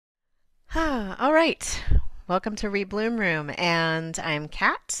All right. Welcome to Rebloom Room. And I'm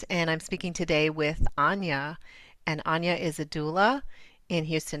Kat, and I'm speaking today with Anya. And Anya is a doula in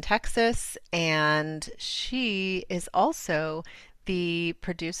Houston, Texas. And she is also the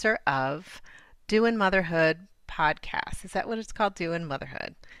producer of Doin Motherhood podcast. Is that what it's called? Doin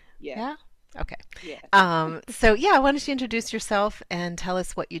Motherhood. Yes, Yeah? Okay. yes. So, why don't you introduce yourself and tell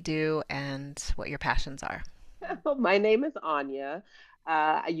us what you do and what your passions are? My name is Anya.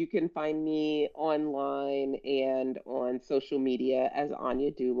 You can find me online and on social media as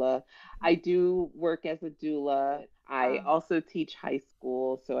Anya Doula. I do work as a doula. I Oh, also teach high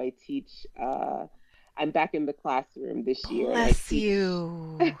school, so I teach. I'm back in the classroom this year, and I bless teach.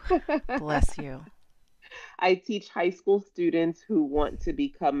 you. Bless you. I teach high school students who want to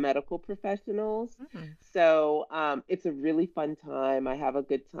become medical professionals. Mm. So it's a really fun time. I have a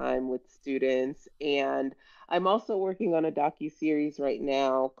good time with students. And I'm also working on a docu-series right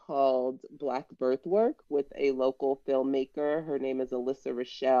now called Black Birthwork with a local filmmaker. Her name is Alyssa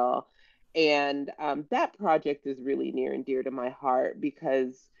Rochelle. And that project is really near and dear to my heart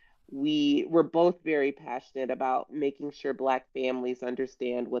because we're both very passionate about making sure Black families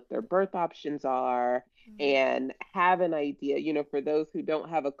understand what their birth options are and have an idea, for those who don't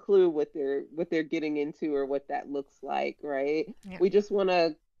have a clue what they're getting into or what that looks like, right? Yeah. We just want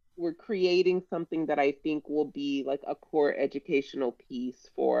to we're creating something that I think will be like a core educational piece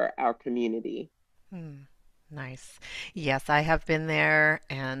for our community. Hmm. Nice. Yes, I have been there,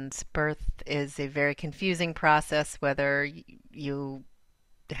 and birth is a very confusing process, whether you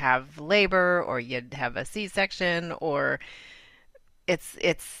have labor or you have a C-section or it's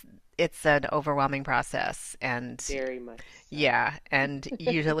it's it's an overwhelming process. And Very much so. yeah, and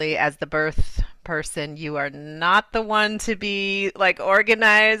usually as the birth person, you are not the one to be like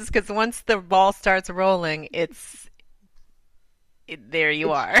organized because once the ball starts rolling, there you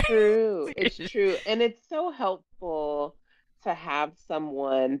It's are. true. It's true. And it's so helpful to have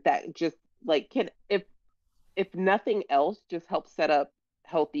someone that just like can if nothing else, just help set up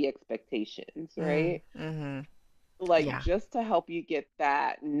healthy expectations, Mm, right? hmm. Like Yeah. just to help you get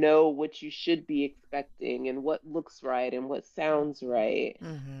that, know what you should be expecting and what looks right and what sounds right.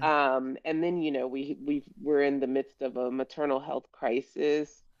 Hmm. And then, we're in the midst of a maternal health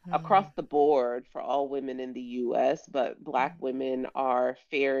crisis across Mm. the board for all women in the US, but Black women are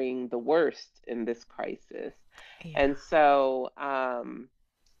faring the worst in this crisis. Yeah. And so,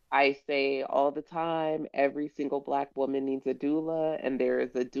 I say all the time, every single Black woman needs a doula, and there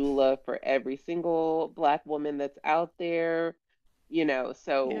is a doula for every single Black woman that's out there,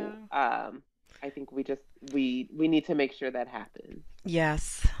 so Yeah. I think we need to make sure that happens.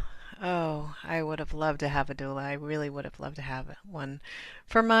 Yes. Oh, I would have loved to have a doula. I really would have loved to have one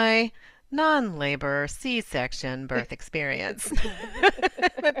for my non-labor C-section birth experience.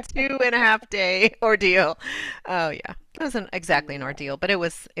 A 2.5 day ordeal. Oh yeah. It wasn't exactly an Yeah. ordeal, but it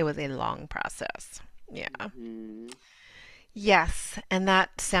was a long process. Yeah. Hmm. Yes, and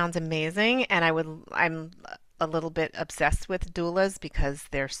that sounds amazing. And I'm a little bit obsessed with doulas because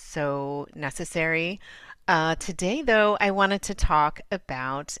they're so necessary. Today, though, I wanted to talk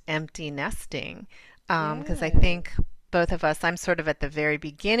about empty nesting because I Yes. think both of us, I'm sort of at the very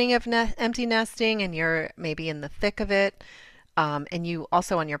beginning of empty nesting, and you're maybe in the thick of it. And you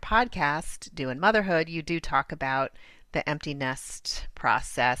also on your podcast, Doing Motherhood, you do talk about the empty nest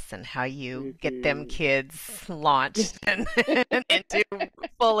process and how you get them Hmm. kids launched and into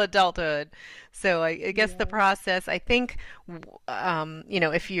full adulthood. So I guess the Yeah. process, I think,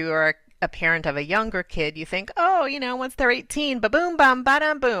 if you are a parent of a younger kid, you think, oh, once they're 18, ba boom, bam, ba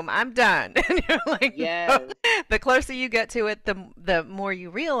dum, boom, I'm done. And you're like, no. Yes. The closer you get to it, the more you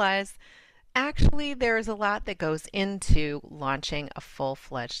realize actually, there's a lot that goes into launching a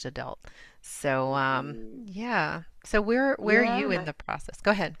full-fledged adult. So, Hmm. yeah. So where are you in Yeah. the process?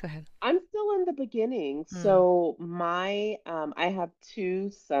 Go ahead. Go ahead. I'm still in the beginning. Mm. So I have two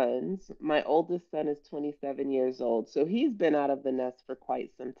sons. My oldest son is 27 years old, so he's been out of the nest for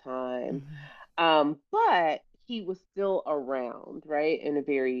quite some time. Hmm. But he was still around, right? And a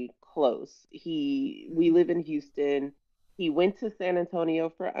very close. We live in Houston. He went to San Antonio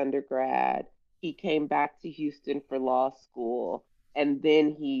for undergrad. He came back to Houston for law school. And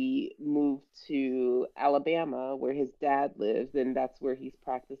then he moved to Alabama, where his dad lives, and that's where he's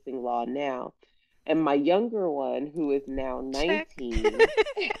practicing law now. And my younger one, who is now Check. 19,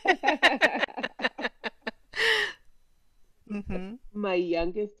 Hmm. my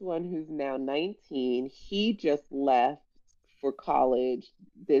youngest one, who's now 19, he just left for college.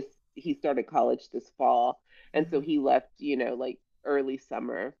 He started college this fall. And so Hmm. he left, like early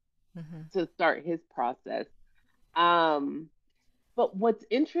summer Hmm. to start his process. Um, But what's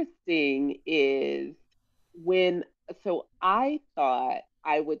interesting is when, so I thought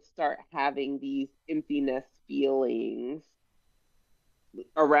I would start having these emptiness feelings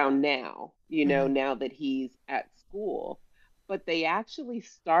around now, Hmm. now that he's at school. But they actually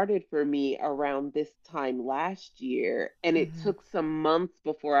started for me around this time last year. And it Hmm. took some months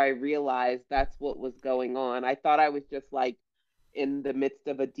before I realized that's what was going on. I thought I was just like in the midst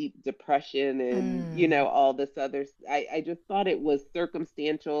of a deep depression and, Mm. all this other, I just thought it was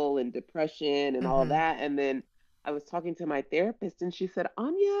circumstantial and depression and all Hmm. that. And then I was talking to my therapist and she said,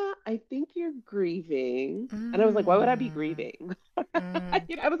 Anya, I think you're grieving. And I was like, why would I be Mm. grieving? Mm.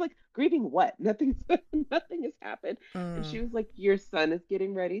 I was like, grieving what? Nothing's nothing has happened. And Mm. she was like, your son is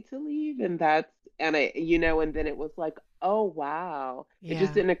getting ready to leave. And I, and then it was like, oh, wow. It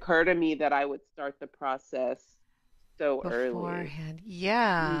just Yeah. didn't occur to me that I would start the process so early. Beforehand.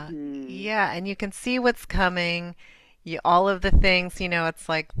 Yeah. Mm-hmm. Yeah. And you can see what's coming. All of the things, it's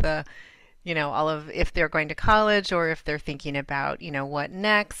like all of if they're going to college or if they're thinking about, what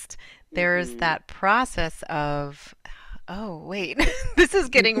next, there's Mm-hmm. that process of, oh, wait, this is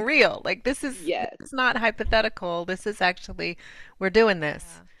getting real. Like Yes. this is not hypothetical. This is actually we're doing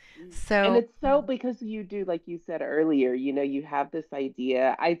this. Yeah. And So, it's so because you do, like you said earlier, you have this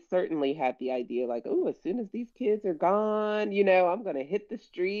idea. I certainly had the idea, like, oh, as soon as these kids are gone, I'm going to hit the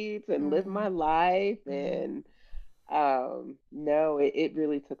streets and live my mm, life. mm, And no, it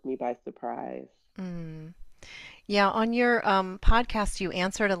really took me by surprise. mm. Yeah, on your podcast, you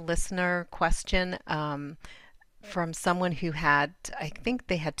answered a listener question from someone who had, I think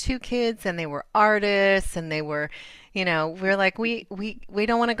they had two kids and they were artists and they were, we're like, we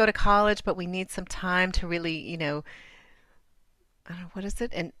don't want to go to college, but we need some time to really, I don't know, what is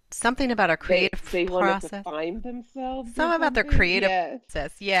it? And something about our creative They wanted to process. find themselves or Some about their something. creative Yes.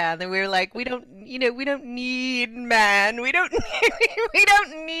 process. Yeah, and then we were like, we don't need man. We don't we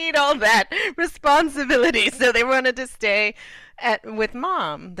don't need all that responsibility. So they wanted to stay at with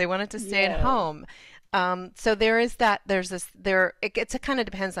mom. They wanted to stay at Yes. home. So there is that. There's this. It kind of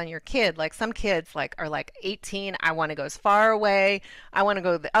depends on your kid. Like some kids are like 18. I want to go as far away. I want to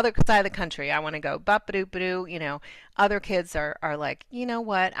go to the other side of the country. I want to go ba ba doo. Other kids are like, you know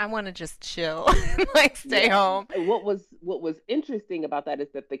what? I want to just chill, like stay Yeah. home. What was interesting about that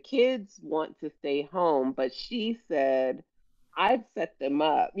is that the kids want to stay home, but she said, I've set them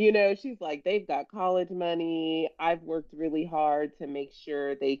up. She's like, they've got college money. I've worked really hard to make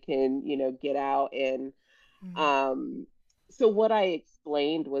sure they can, get out. And Mm-hmm. um, so what I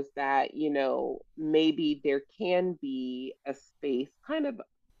explained was that, maybe there can be a space, kind of,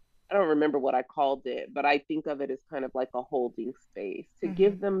 I don't remember what I called it, but I think of it as kind of like a holding space to Mm-hmm.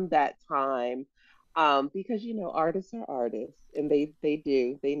 give them that time. Because artists are artists and they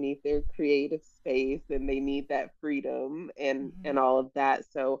need their creative space and they need that freedom and all of that.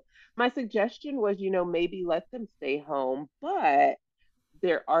 So my suggestion was, maybe let them stay home, but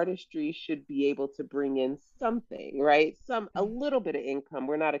their artistry should be able to bring in something, right? A little bit of income.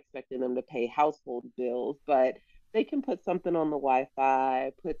 We're not expecting them to pay household bills, but they can put something on the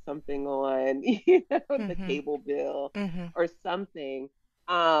Wi-Fi, put something on, the Mm-hmm. cable bill Mm-hmm. or something.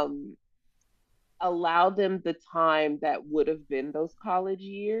 Um, Allow them the time that would have been those college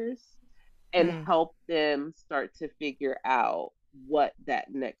years and Mm-hmm. help them start to figure out what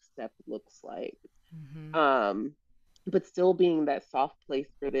that next step looks like. Mm-hmm. um, but still being that soft place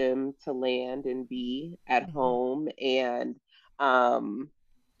for them to land and be at Mm-hmm. home and um,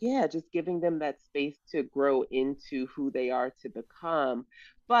 yeah, just giving them that space to grow into who they are to become.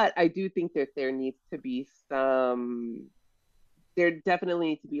 But I do think that there definitely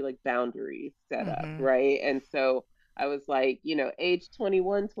need to be like boundaries set up, Mm-hmm. right? And so I was like, age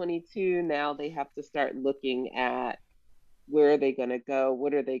 21, 22, now they have to start looking at where are they going to go,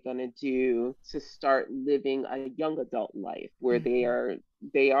 what are they going to do to start living a young adult life where Mm-hmm.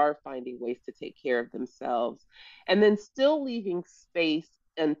 they are finding ways to take care of themselves, and then still leaving space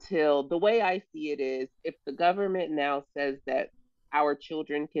until, the way I see it is, if the government now says that our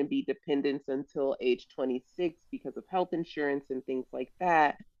children can be dependents until age 26 because of health insurance and things like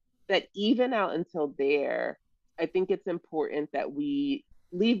that, that even out until there, I think it's important that we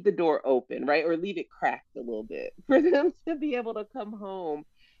leave the door open, right? Or leave it cracked a little bit for them to be able to come home.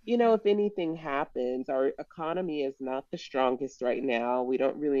 If anything happens, our economy is not the strongest right now. We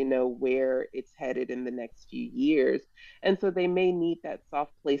don't really know where it's headed in the next few years. And so they may need that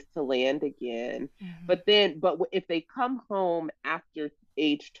soft place to land again. Mm-hmm. But if they come home after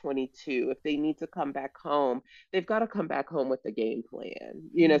age 22, if they need to come back home, they've got to come back home with a game plan.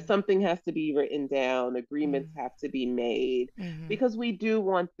 Something has to be written down, agreements have to be made, Mm-hmm. because we do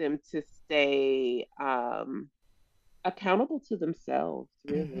want them to stay, accountable to themselves,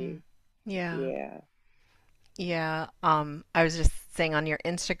 Hmm. really. Yeah. Yeah. Yeah. I was just saying on your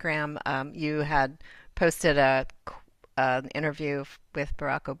Instagram, you had posted an interview with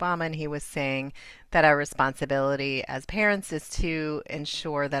Barack Obama, and he was saying that our responsibility as parents is to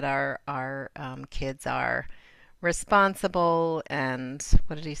ensure that our kids are responsible, and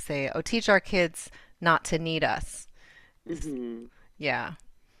what did he say? Oh, teach our kids not to need us. Hmm. Yeah.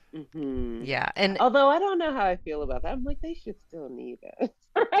 Hmm. Yeah. And Although I don't know how I feel about that. I'm like, they should still need us,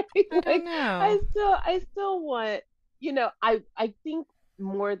 right? I don't Like, know. I still want, I think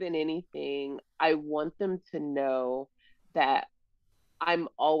more than anything, I want them to know that I'm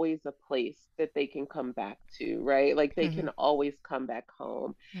always a place that they can come back to, right? Like they Hmm. can always come back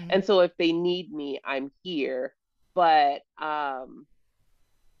home. Hmm. And so if they need me, I'm here. But um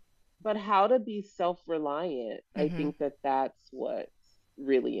but how to be self-reliant, I Hmm. think that that's what's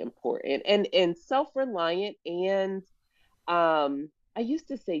really important. And self-reliant and I used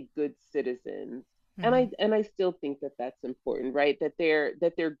to say good citizens. And Hmm. I still think that that's important, right? That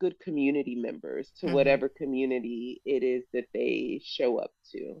they're good community members to Hmm. whatever community it is that they show up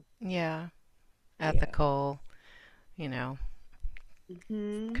to. Yeah. Yeah. Ethical, you know,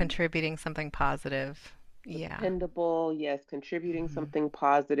 Hmm. contributing something positive. Yeah. Dependable, yes, contributing Hmm. something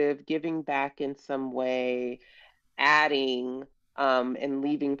positive, giving back in some way, adding, and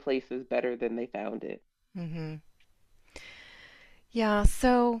leaving places better than they found it. Hmm. Yeah.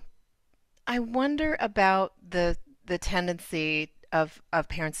 So I wonder about the tendency of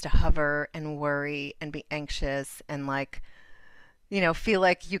parents to hover and worry and be anxious and like, feel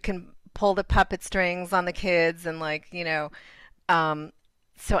like you can pull the puppet strings on the kids and like, um,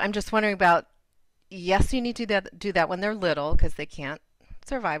 so I'm just wondering about, yes, you need to do that when they're little because they can't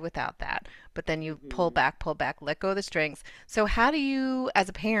survive without that. But then you Hmm. pull back, let go of the strings. So how do you, as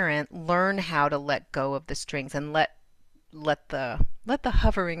a parent, learn how to let go of the strings and let the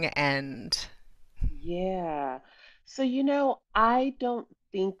hovering end? Yeah. So, I don't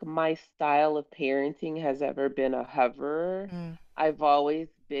think my style of parenting has ever been a hover. Mm, I've always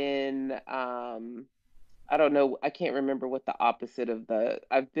been, I don't know, I can't remember what the opposite of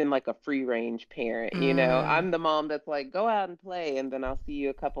I've been like a free range parent. mm, I'm the mom that's like, go out and play, and then I'll see you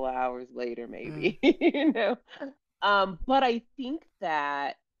a couple of hours later, mm, maybe, But I think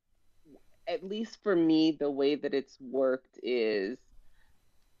that, at least for me, the way that it's worked is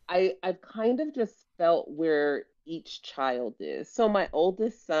I've kind of just felt where each child is. So my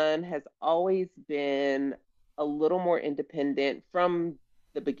oldest son has always been a little more independent from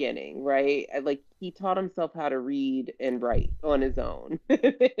the beginning, right? Like he taught himself how to read and write on his own.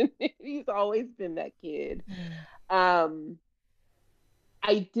 He's always been that kid. mm, Um,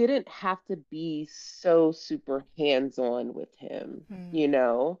 I didn't have to be so super hands-on with him, mm, you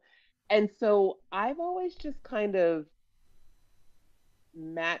know? And so I've always just kind of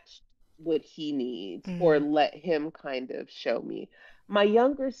matched what he needs or mm, let him kind of show me. My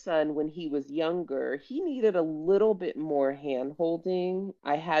younger son, when he was younger, he needed a little bit more hand holding.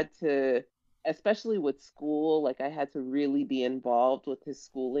 I had to, especially with school, like I had to really be involved with his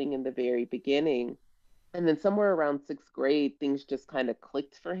schooling in the very beginning. And then somewhere around sixth grade, things just kind of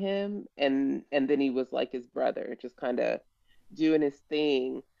clicked for him. And then he was like his brother, just kind of doing his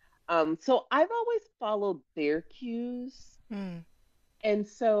thing. So I've always followed their cues, mm. and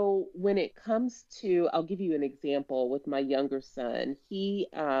so when it comes to, I'll give you an example with my younger son.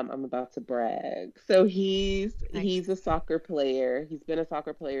 I'm about to brag. So he's Nice. a soccer player. He's been a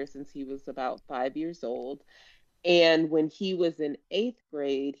soccer player since he was about 5 years old. And when he was in eighth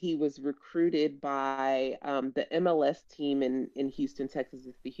grade, he was recruited by the MLS team in Houston, Texas.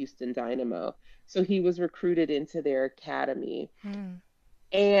 It's the Houston Dynamo. So he was recruited into their academy. Mm,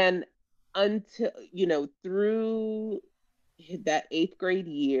 And through that eighth grade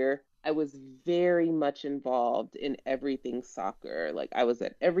year, I was very much involved in everything soccer. Like I was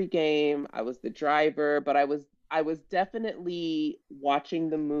at every game, I was the driver, but I was definitely watching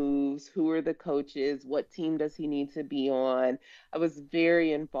the moves, who are the coaches, what team does he need to be on. I was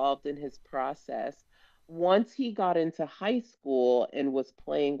very involved in his process. Once he got into high school and was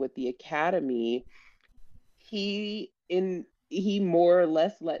playing with the academy, he more or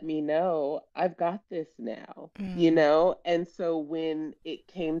less let me know I've got this mm, and so when it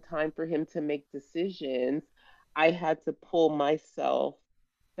came time for him to make decisions, I had to pull myself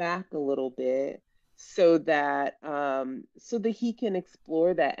back a little bit so that he can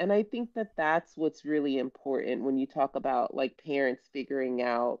explore that. And I think that that's what's really important when you talk about like parents figuring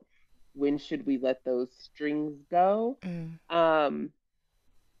out when should we let those strings go. mm, um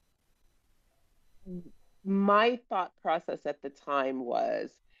my thought process at the time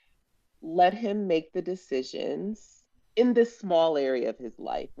was let him make the decisions. in this small area of his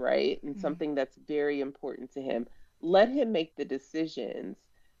life, right? And Mm-hmm. something that's very important to him. Let him make the decisions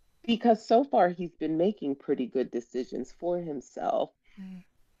because so far he's been making pretty good decisions for himself.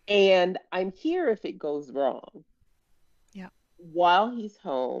 And I'm here if it goes wrong. Yeah. While he's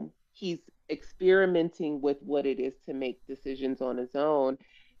home, he's experimenting with what it is to make decisions on his own.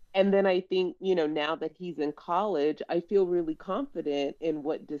 And then I think, now that he's in college, I feel really confident in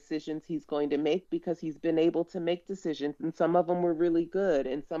what decisions he's going to make because he's been able to make decisions. And some of them were really good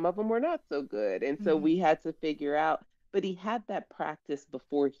and some of them were not so good. And so Mm-hmm. we had to figure out, but he had that practice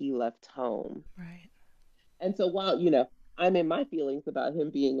before he left home. Right. And so while, I'm in my feelings about him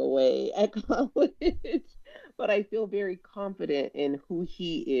being away at college, but I feel very confident in who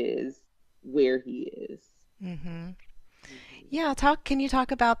he is, where he is. Mm-hmm. Mhm. Yeah, can you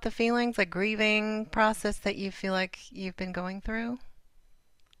talk about the feelings, like grieving process that you feel like you've been going through?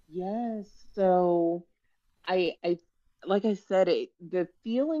 Yes. So I like I said, the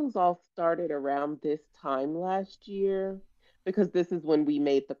feelings all started around this time last year because this is when we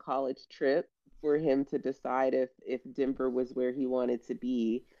made the college trip for him to decide if Denver was where he wanted to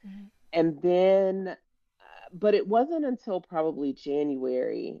be. Mm-hmm. And then, but it wasn't until probably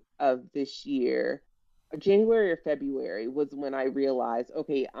January of this year, or January or February, was when I realized,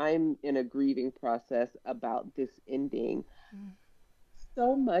 okay, I'm in a grieving process about this ending.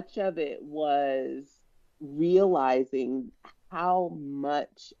 So much of it was realizing how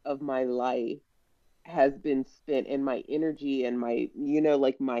much of my life has been spent and my energy and my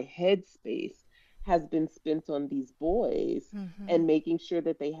like my headspace has been spent on these boys Mm-hmm. and making sure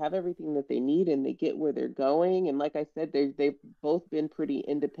that they have everything that they need and they get where they're going. And like I said, they've both been pretty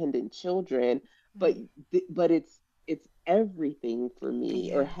independent children, but Mm-hmm. but it's everything for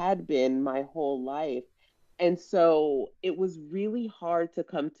me, or Yeah. had been my whole life. And so it was really hard to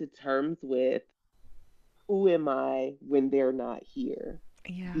come to terms with, who am I when they're not here?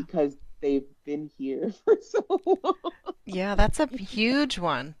 Yeah. Because they've been here for so long. Yeah, that's a huge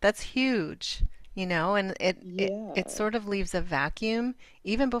one. That's huge, and it Yeah. sort of leaves a vacuum.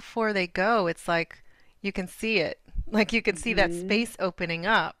 Even before they go, it's like you can see it. Like you can see that Mhm. space opening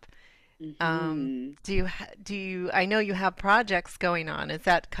up. Mhm. I know you have projects going on. Is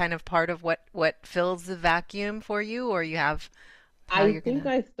that kind of part of what fills the vacuum for you, or you have how I you're think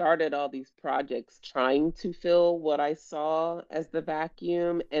gonna? I started all these projects trying to fill what I saw as the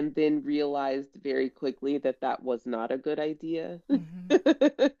vacuum, and then realized very quickly that that was not a good idea. Hmm.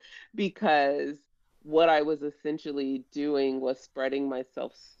 Because what I was essentially doing was spreading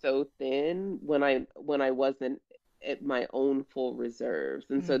myself so thin when I wasn't at my own full reserves.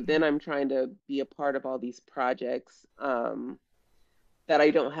 And so Hmm. then I'm trying to be a part of all these projects, that I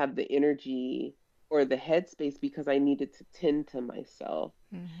don't have the energy or the headspace because I needed to tend to myself.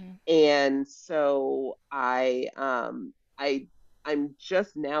 Hmm. And so I'm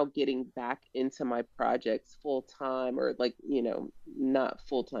just now getting back into my projects full time, or like, not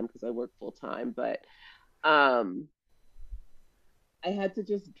full time because I work full time, but um I had to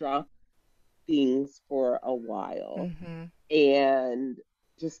just drop things for a while Hmm. and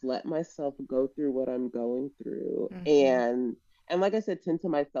just let myself go through what I'm going through. Hmm. And like I said, tend to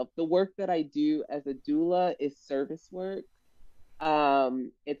myself. The work that I do as a doula is service work.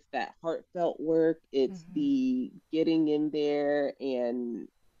 It's that heartfelt work. It's Hmm. the getting in there, and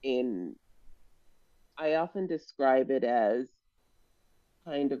I often describe it as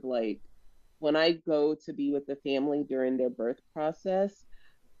kind of like when I go to be with the family during their birth process,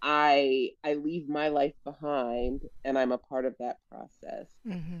 I leave my life behind and I'm a part of that process.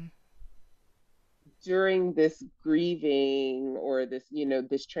 Hmm. During this grieving, or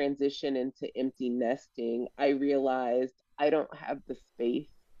this transition into empty nesting, I realized I don't have the space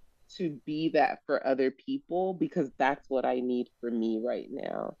to be that for other people because that's what I need for me right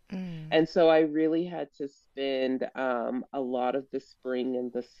now. Mm. And so I really had to spend a lot of the spring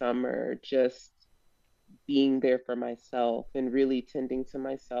and the summer just being there for myself and really tending to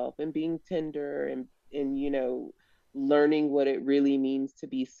myself and being tender, and learning what it really means to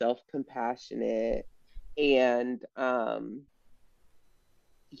be self-compassionate. And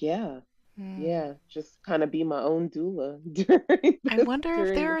yeah, Mm. yeah, just kind of be my own doula during I this wonder if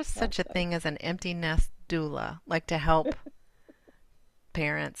during there this is such a process. thing as an empty nest doula, like to help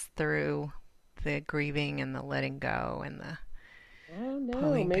parents through the grieving and the letting go and the I don't know.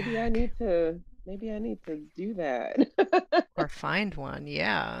 pulling Maybe I back. need to do that. Or find one,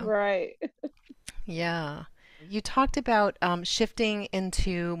 yeah. Right. Yeah. You talked about shifting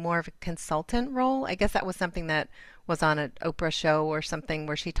into more of a consultant role. I guess that was something that was on an Oprah show or something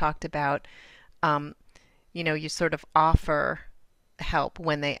where she talked about, um, you sort of offer help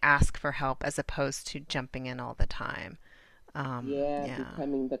when they ask for help as opposed to jumping in all the time. Yeah, Yeah.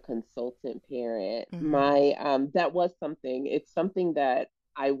 becoming the consultant parent. Hmm. My that was something. It's something that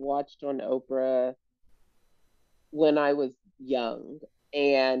I watched on Oprah when I was young.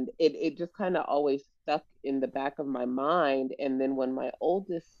 And it just kind of always stuck in the back of my mind. And then when my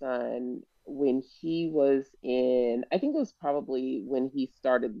oldest son, when he was in, I think it was probably when he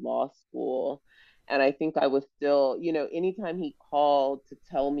started law school. And I think I was still, anytime he called to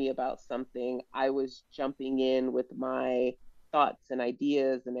tell me about something, I was jumping in with my thoughts and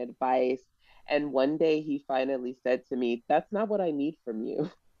ideas and advice. And one day he finally said to me, "That's not what I need from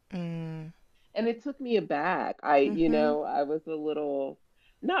you." Mm. And it took me aback. Hmm. I was a little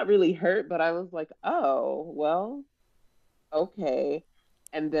not really hurt, but I was like, "Oh, well, okay."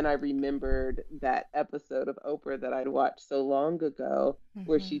 And then I remembered that episode of Oprah that I'd watched so long ago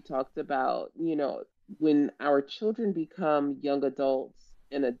where Hmm. she talked about, when our children become young adults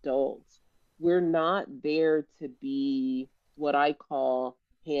and adults, we're not there to be what I call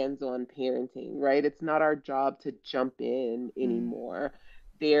hands-on parenting, right? It's not our job to jump in Mm. anymore.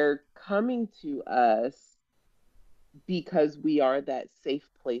 They're coming to us because we are that safe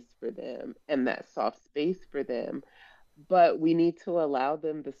place for them and that soft space for them, but we need to allow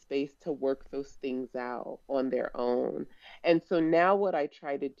them the space to work those things out on their own. And so now what I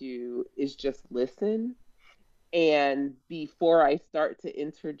try to do is just listen, and before I start to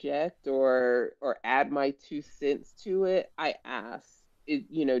interject or add my 2 cents to it, I ask,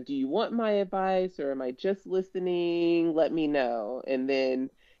 do you want my advice or am I just listening? Let me know. And then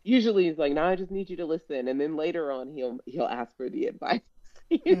usually he's like, no, I just need you to listen. And then later on he'll ask for the advice.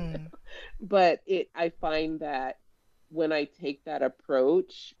 you know? Mm. But I find that when I take that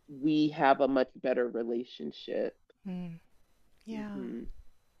approach, we have a much better relationship. Mm. Yeah. Hmm.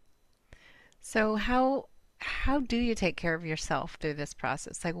 So how do you take care of yourself through this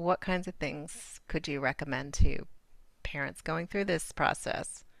process? Like what kinds of things could you recommend to parents going through this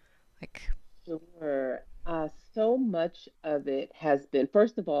process? Like, Sure. So much of it has been,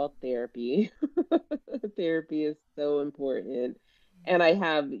 first of all, therapy. Therapy is so important. And I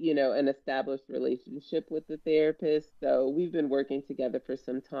have, an established relationship with the therapist. So we've been working together for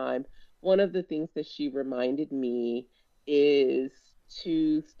some time. One of the things that she reminded me is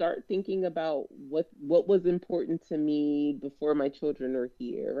to start thinking about what was important to me before my children are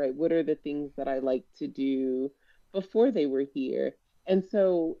here, right? What are the things that I like to do before they were here? And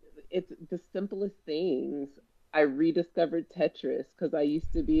so it's the simplest things. I rediscovered Tetris because I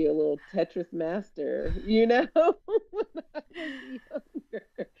used to be a little Tetris master, when I was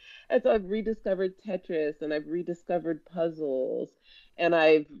younger. And so I've rediscovered Tetris and I've rediscovered puzzles and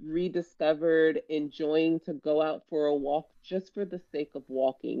I've rediscovered enjoying to go out for a walk just for the sake of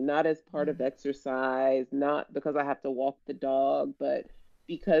walking, not as part of mm, exercise, not because I have to walk the dog, but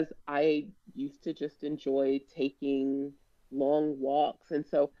because I used to just enjoy taking long walks. And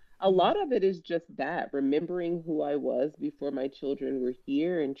so a mm, lot of it is just that, remembering who I was before my children were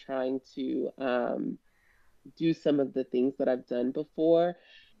here and trying to do some of the things that I've done before.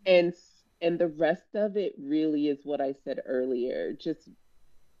 And and the rest of it really is what I said earlier, just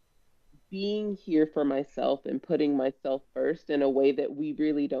being here for myself and putting myself first in a way that we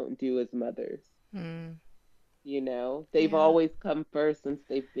really don't do as mothers. mm. They've Yeah. always come first since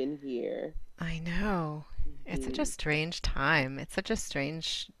they've been here. I know. It's such a Hmm. strange time. It's such a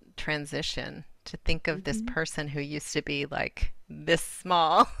strange transition to think of this Hmm. person who used to be like this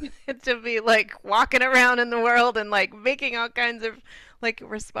small to be like walking around in the world and like making all kinds of like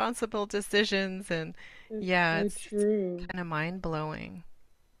responsible decisions. And It's yeah, so it's true. kind of mind blowing.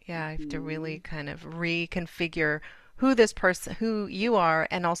 Yeah, I have to really Hmm. kind of reconfigure who this person, who you are,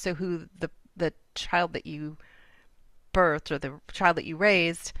 and also who the child that you birthed or the child that you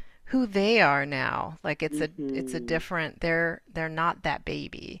raised, who they are now. Like it's a Hmm. different. They're not that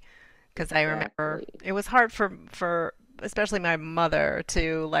baby. Because I remember Exactly. it was hard for especially my mother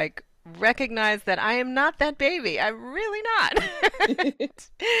to like recognize that I am not that baby. I'm really not.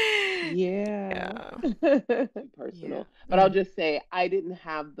 Yeah. Yeah. Yeah. Personal. But I'll Mm. just say I didn't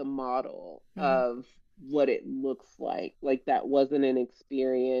have the model Mm. of what it looks like. Like that wasn't an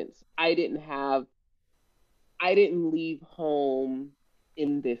experience. I didn't leave home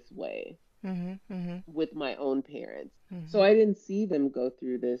in this way Mhm. Mhm. with my own parents. So Mhm. I didn't see them go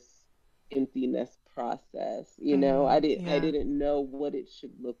through this empty nest process. Mhm. I Yeah. didn't know what it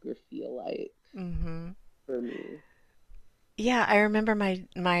should look or feel like Mhm. for me. Yeah, I remember my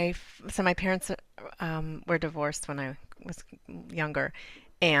parents were divorced when I was younger,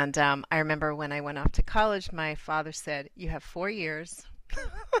 and I remember when I went off to college, my father said, "You have 4 years.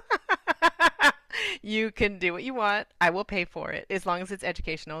 You can do what you want. I will pay for it as long as it's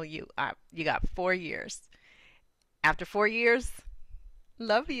educational. You got 4 years." After 4 years,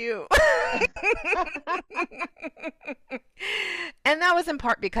 love you. And that was in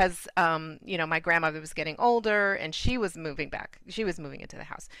part because, my grandmother was getting older and she was moving back. She was moving into the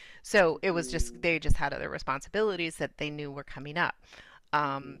house. So it was just, Mhm. they just had other responsibilities that they knew were coming up.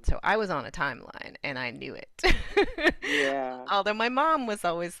 Mhm. So I was on a timeline and I knew it. Yeah. Although my mom was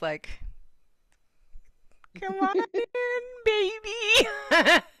always like, come on in, baby.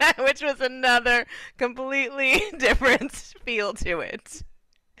 Which was another completely different feel to it.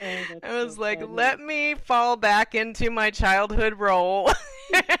 Oh, that's I so was like, let funny. me fall back into my childhood role.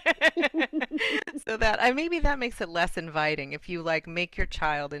 So that I maybe that makes it less inviting if you like make your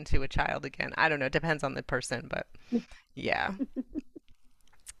child into a child again. I don't know, it depends on the person, but yeah.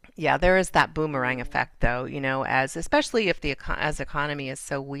 Yeah, there is that boomerang Yeah. effect though, as especially if the as economy is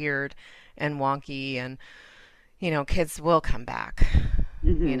so weird and wonky and kids will come back,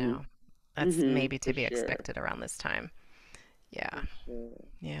 you Mhm. know. That's Mhm. maybe to For be sure. expected around this time. Yeah. For sure.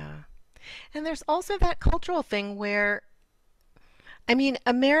 Yeah. And there's also that cultural thing where I mean,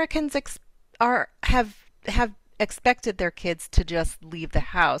 Americans are have expected their kids to just leave the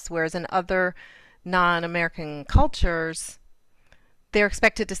house, whereas in other non-American cultures, they're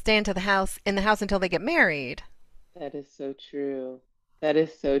expected to stay into the house in the house until they get married. That is so true. That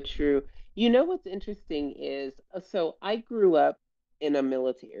is so true. You know what's interesting is, so I grew up in a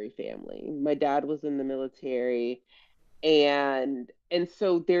military family. My dad was in the military, and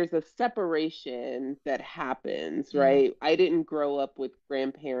so there's a separation that happens, Mm, right? I didn't grow up with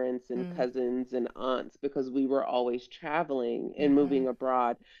grandparents and mm, cousins and aunts because we were always traveling and mm-hmm, moving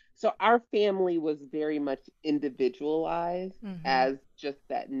abroad. So our family was very much individualized mm-hmm, as just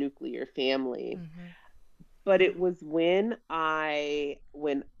that nuclear family. mm-hmm. But Yeah. it was when I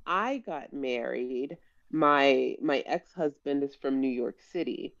got married, my ex-husband is from New York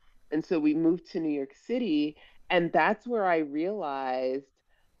City. And so we moved to New York City, and that's where I realized,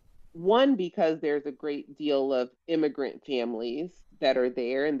 one, because there's a great deal of immigrant families that are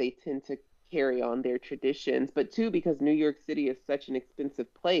there and they tend to carry on their traditions, but two, because New York City is such an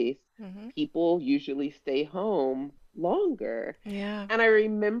expensive place, Mm-hmm. people usually stay home longer. Yeah. And I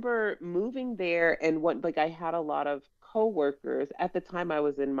remember moving there, and what, like, I had a lot of coworkers at the time. I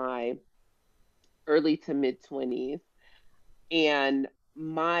was in my early to mid 20s, and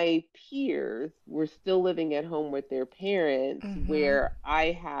my peers were still living at home with their parents, Mm-hmm. where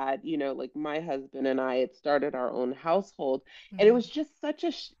I had, like, my husband and I had started our own household. And it Mm-hmm. was just such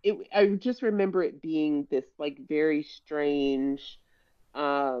I just remember it being this, like, very strange,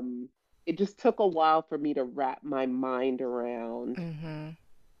 um, it just took a while for me to wrap my mind around Mm-hmm.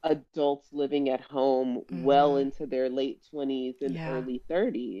 adults living at home well Mm-hmm. into their late 20s and Yeah. early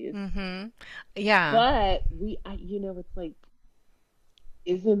 30s. Mm-hmm. Yeah. But it's like,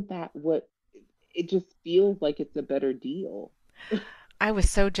 isn't that what it just feels like it's a better deal? I was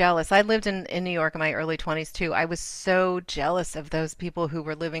so jealous. I lived in New York in my early 20s too. I was so jealous of those people who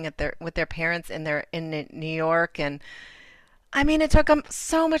were living at their with their parents in New York, and I mean, it took them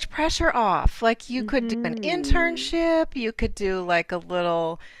so much pressure off. Like you could do an Hmm. internship, you could do like a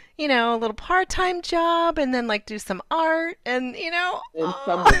little part-time job and then like do some art and And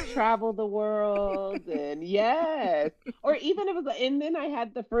some would oh. travel the world, and yes. Or even if it was, and then I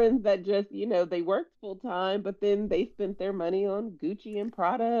had the friends that just, they worked full time, but then they spent their money on Gucci and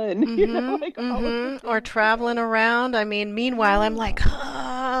Prada and, Mhm. like all of the Mhm. Or things traveling around. I mean, meanwhile, I'm like,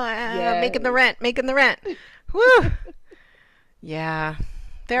 Yeah. making the Yes. rent, making the rent. Whew. Yeah.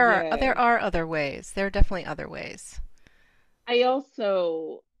 There Yes. are other ways. There are definitely other ways. I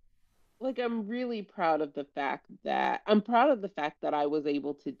also, like, I'm proud of the fact that I was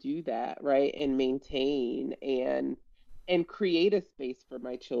able to do that, right? And maintain and create a space for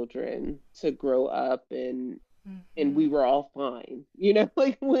my children to grow up, and we Mhm. were all fine.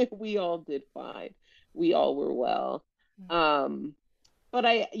 Like, we all did fine. We all were well. Um but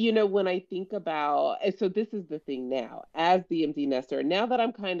when I think about, and so this is the thing now, as the empty nester, now that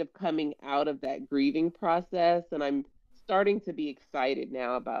I'm kind of coming out of that grieving process, and I'm starting to be excited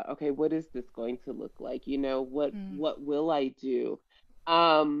now about, okay, what is this going to look like? What Mhm. what will I do?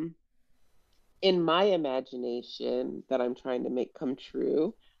 Um, in my imagination that I'm trying to make come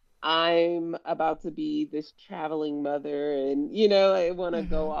true, I'm about to be this traveling mother, and I want to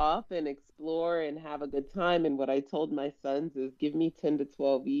go Mhm. off and explore and have a good time. And what I told my sons is, give me 10 to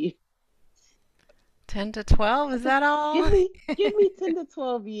 12 years. 10 to 12, I is said, that give all? me give me 10 to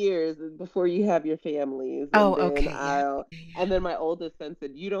 12 years before you have your families, Oh, and then okay. Yeah. I'll Yeah. Yeah. and then my oldest son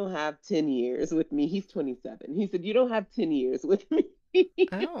said, you don't have 10 years with me. He's 27. He said, you don't have 10 years with me.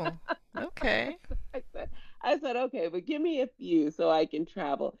 Oh, okay. I said, I said, okay, but give me a few so I can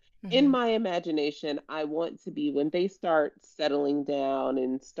travel. in Mhm. my imagination, I want to be when they start settling down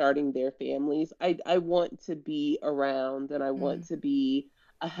and starting their families, I want to be around and I Mhm. want to be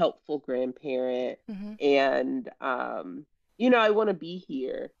a helpful grandparent Mhm. and I want to be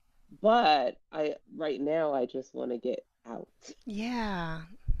here. But I right now I just want to get out. Yeah.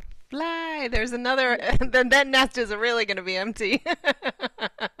 Fly. There's another. Yeah. Then that nest is really going to be empty.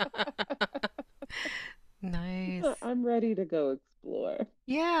 Nice. I'm ready to go explore.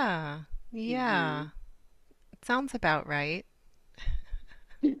 Yeah. Hmm. Yeah. Sounds about right.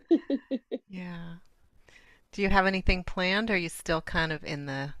 Yeah. Do you have anything planned, or are you still kind of in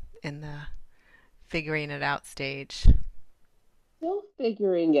the figuring it out stage? Still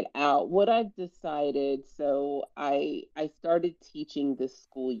figuring it out. What I've decided, so I started teaching this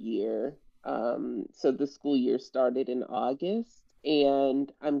school year. So the school year started in August,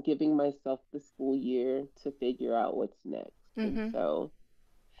 and I'm giving myself the school year to figure out what's next. And Mm-hmm. so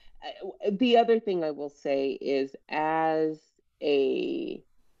the other thing I will say is, as a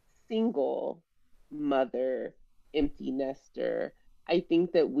single mother, empty nester, I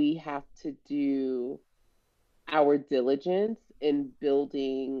think that we have to do our diligence in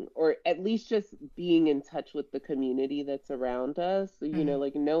building or at least just being in touch with the community that's around us. So, Mm-hmm.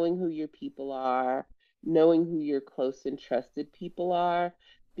 like knowing who your people are, knowing who your close and trusted people are,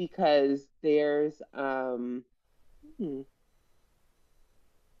 because there's hmm,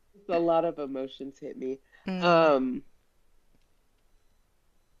 a lot of emotions hit me. Mm. Um,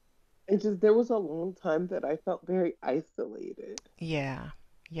 it just there was a long time that I felt very isolated. Yeah.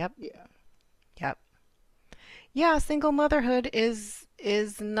 Yep. Yeah. Yep. Yeah, single motherhood is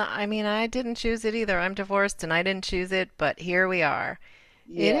not, I mean, I didn't choose it either. I'm divorced and I didn't choose it, but here we are.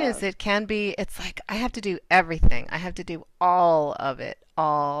 It is. Yeah. It can be. It's like I have to do everything. I have to do all of it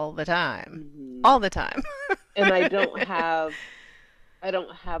all the time. Hmm. All the time. And I don't have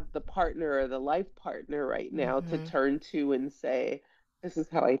the partner or the life partner right now to Hmm. turn to and say, this is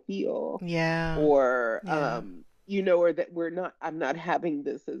how I feel. Yeah. Or, Yeah. or that I'm not having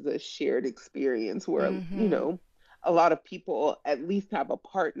this as a shared experience where, Hmm. a lot of people at least have a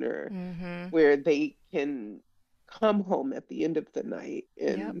partner Hmm. where they can come home at the end of the night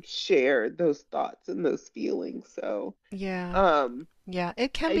Yep. and share those thoughts and those feelings. So, Yeah. um, Yeah.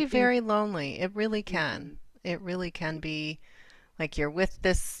 It can I be think, very lonely. It really can. mhm, It really can be. Like you're with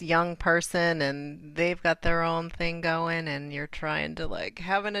this young person and they've got their own thing going and you're trying to like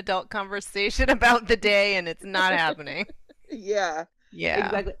have an adult conversation about the day and it's not happening. yeah, Yeah.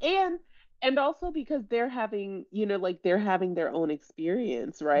 exactly. And also because they're having, like they're having their own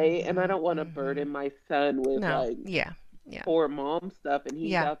experience, right? And I Mhm. don't want to Mhm. burden my son with No. like Yeah. Yeah. poor mom stuff and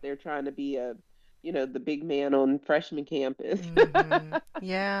he's Yeah. out there trying to be the big man on freshman campus. Mhm.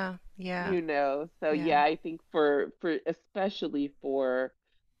 Yeah. Yeah. So Yeah. yeah, I think for especially for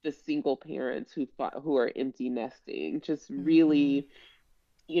the single parents who are empty nesting, just Mhm. really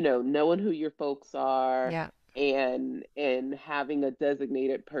knowing who your folks are Yeah. and having a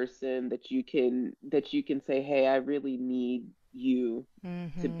designated person that you can say, hey, I really need you to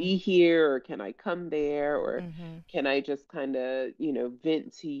Mhm. be here, or can I come there, or Mhm. can I just kind of,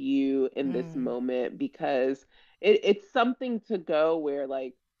 vent to you in this Mhm. moment, because it's something to go where,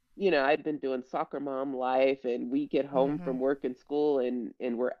 like, I've been doing soccer mom life, and we get home Mhm. from work and school, and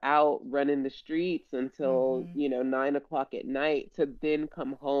we're out running the streets until, Mhm. 9 o'clock at night, to then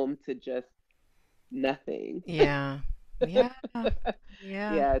come home to just nothing. Yeah. Yeah.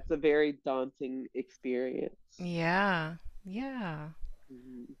 Yeah. Yeah, it's a very daunting experience. Yeah. Yeah.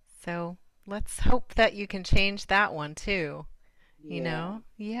 Mhm. So let's hope that you can change that one too. You Yeah, know?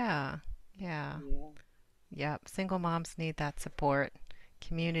 Yeah. Yeah. yeah. Yep. Single moms need that support,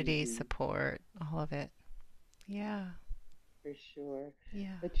 community Hmm. support, all of it. Yeah. For sure.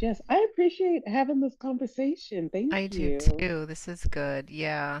 Yeah. But yes, I appreciate having this conversation. Thank I do you. too. This is good.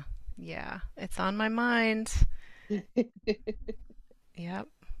 Yeah. Yeah. It's on my mind. Yep.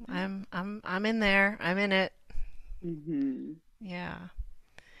 I'm in there. I'm in it. Hmm. Yeah.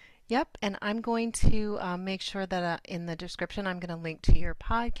 Yep. And I'm going to make sure that in the description, I'm going to link to your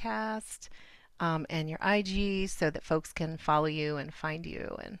podcast and your IG so that folks can follow you and find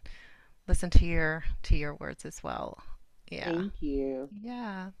you and listen to your words as well. Yeah. Thank you.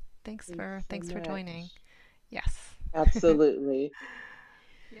 Yeah. Thank you so Thanks for joining. much. Yes. Absolutely.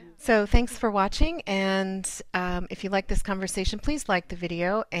 So thanks for watching, and if you like this conversation, please like the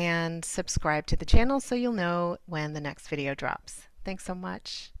video and subscribe to the channel so you'll know when the next video drops. Thanks so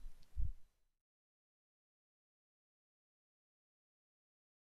much.